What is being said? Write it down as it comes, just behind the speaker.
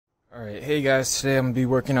Alright, hey guys, today I'm going to be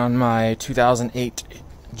working on my 2008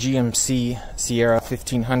 GMC Sierra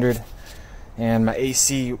 1500 and my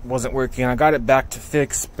AC wasn't working. I got it back to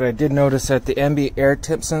fix, but I did notice that the ambient air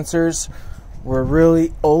temp sensors were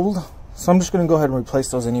really old, so I'm just going to go ahead and replace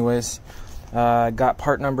those anyways. I got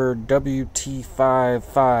part number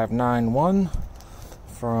WT5591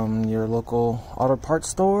 from your local auto parts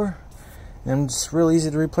store, and it's really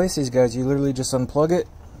easy to replace these guys. You literally just unplug it,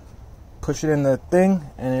 push it in the thing,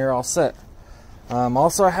 and you're all set.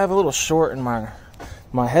 Also, I have a little short in my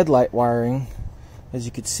headlight wiring. As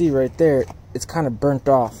you can see right there, it's kind of burnt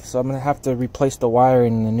off, so I'm going to have to replace the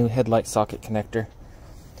wiring in the new headlight socket connector.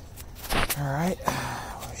 Alright,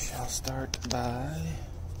 we shall start by...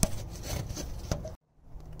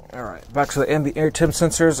 Alright, back to the ambient air temp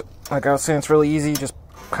sensors. Like I was saying, it's really easy. Just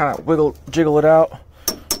kind of jiggle it out.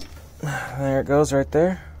 There it goes right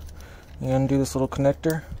there. You undo this little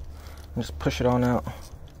connector. Just push it on out.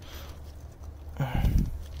 There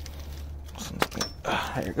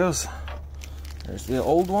it goes. There's the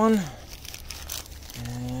old one.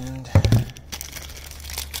 And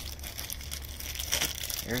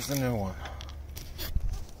here's the new one.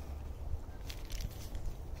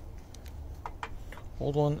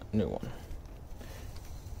 Old one, new one.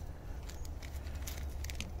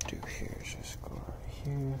 Do here is just go right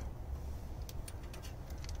here.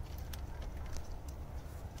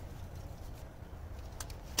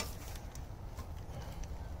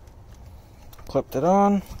 Clipped it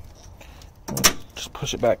on, and just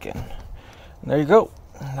push it back in. And there you go.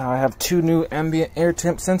 Now I have two new ambient air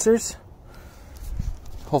temp sensors.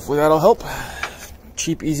 Hopefully that'll help.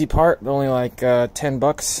 Cheap, easy part, only like 10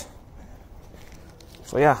 bucks.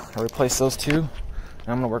 So yeah, I replaced those two. And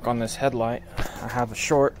I'm gonna work on this headlight. I have a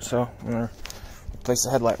short, so I'm gonna replace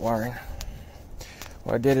the headlight wiring.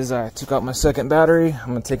 What I did is I took out my second battery. I'm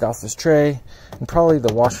gonna take off this tray and probably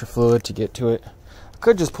the washer fluid to get to it.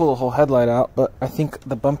 Could just pull the whole headlight out, but I think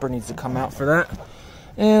the bumper needs to come out for that,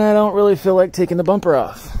 and I don't really feel like taking the bumper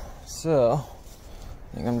off, so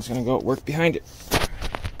I think I'm just gonna go work behind it.